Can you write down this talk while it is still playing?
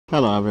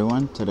Hello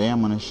everyone, today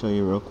I'm going to show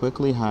you real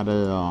quickly how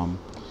to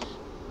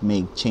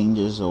make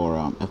changes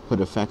or put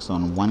effects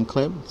on one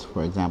clip,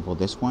 for example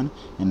this one,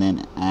 and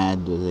then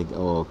add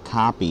or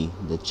copy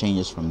the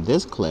changes from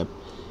this clip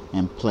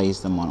and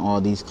place them on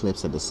all these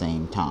clips at the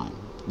same time.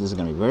 This is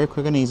going to be very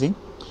quick and easy.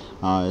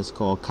 It's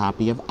called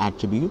copy of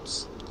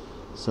attributes.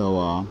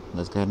 So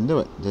let's go ahead and do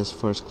it. This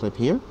first clip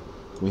here,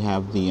 we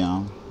have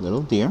the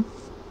little deer,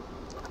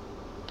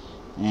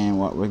 and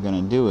what we're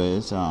going to do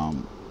is we're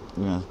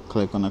going to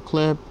click on the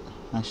clip,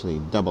 actually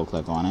double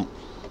click on it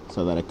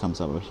so that it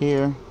comes over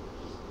here,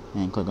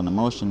 and click on the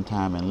motion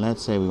tab, and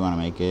let's say we want to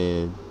make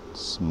it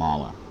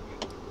smaller.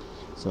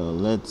 So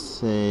let's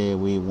say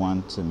we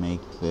want to make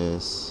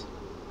this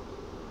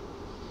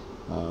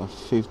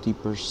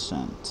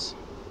 50%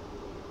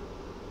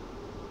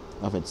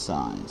 of its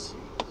size,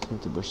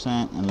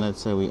 50%, and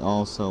let's say we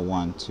also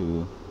want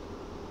to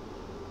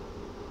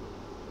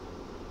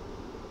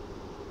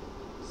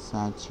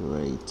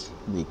saturate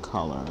the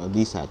color, or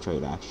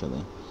desaturate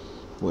actually,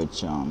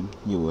 which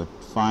you would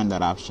find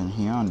that option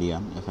here on the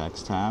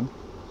effects tab,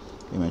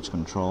 image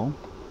control,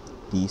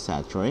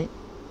 desaturate,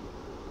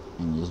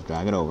 and you just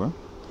drag it over,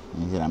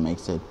 and you see that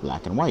makes it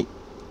black and white.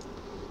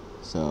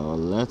 So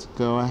let's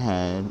go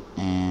ahead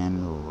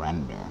and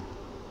render.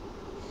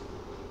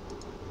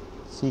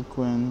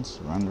 Sequence,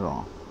 render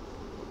off.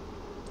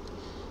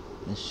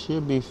 It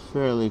should be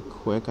fairly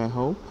quick, I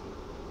hope.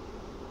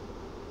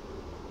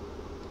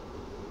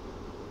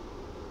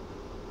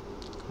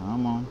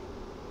 Come on.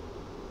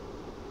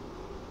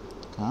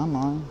 Come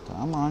on,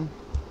 come on.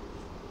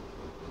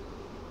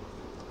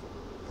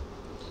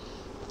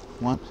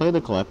 Want to play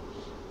the clip,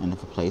 and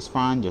if it plays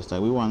fine, just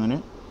like we wanted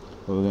it,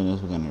 what we're going to do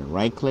is we're going to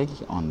right click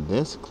on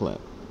this clip.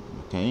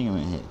 Okay, you're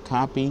going to hit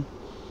copy,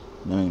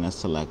 then we're going to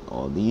select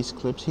all these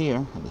clips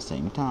here at the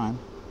same time,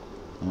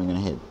 and we're going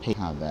to hit paste.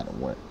 How that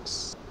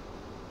works.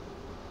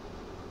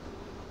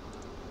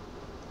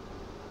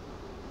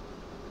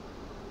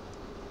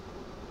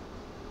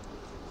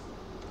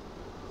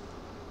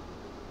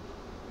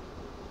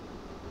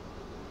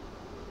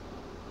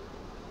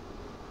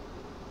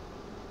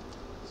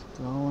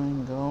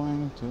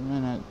 Going, 2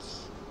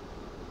 minutes.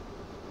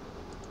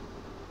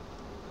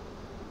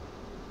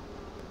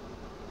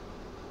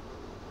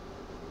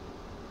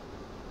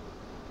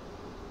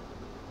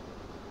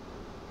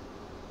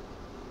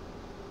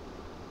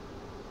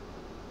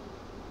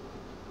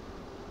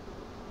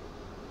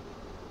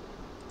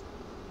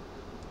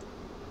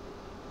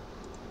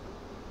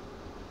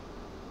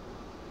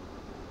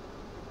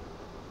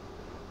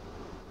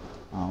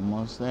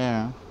 Almost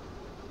there.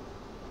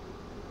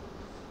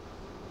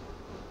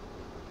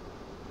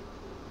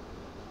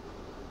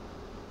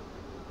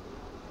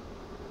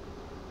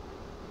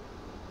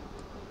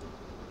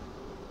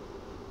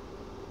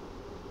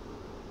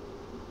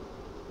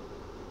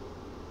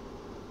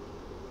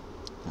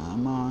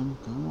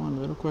 Come on, a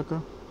little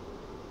quicker.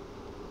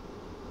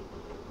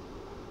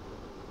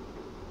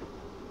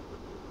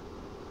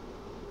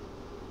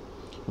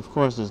 Of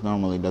course, this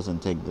normally doesn't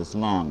take this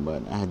long,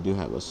 but I do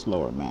have a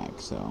slower Mac,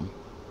 so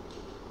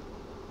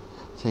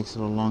it takes a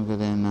little longer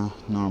than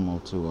normal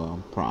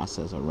to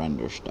process or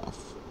render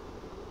stuff.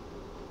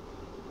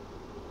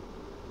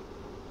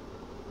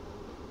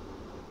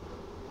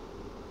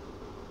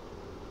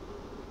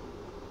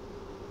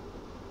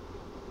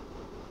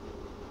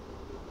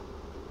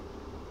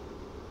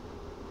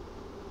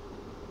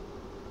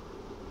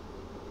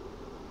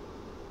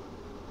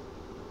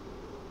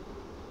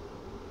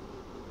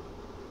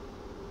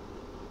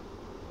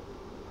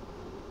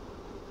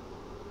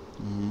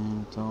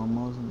 And it's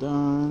almost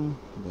done.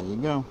 There you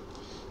go.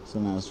 So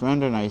now it's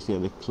rendered. Now you see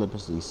the clip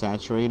is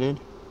desaturated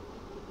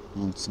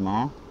and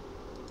small.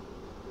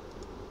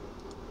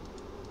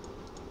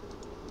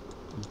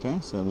 Okay,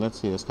 so let's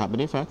see. Let's copy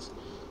the effects.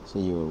 So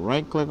you will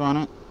right click on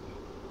it,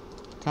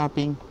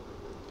 copy,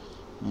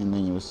 and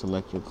then you will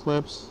select your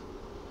clips.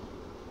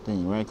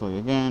 Then you right click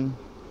again,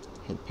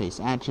 hit paste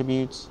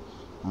attributes.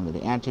 Under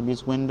the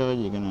attributes window,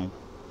 you're gonna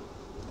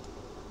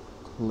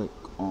click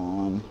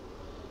on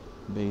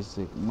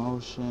basic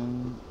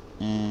motion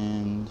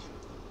and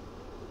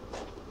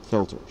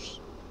filters.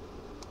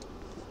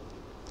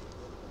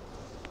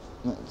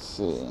 Let's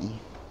see.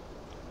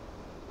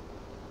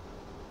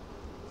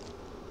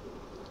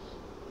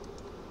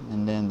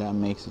 And then that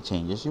makes the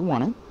changes you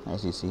wanted.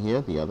 As you see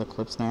here, the other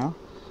clips now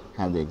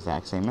have the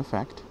exact same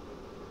effect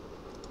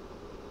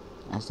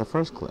as the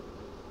first clip.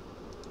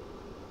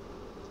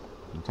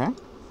 Okay,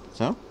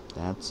 so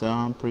that's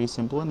pretty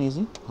simple and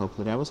easy.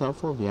 Hopefully that was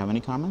helpful. If you have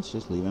any comments,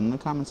 just leave them in the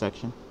comment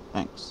section.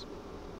 Thanks.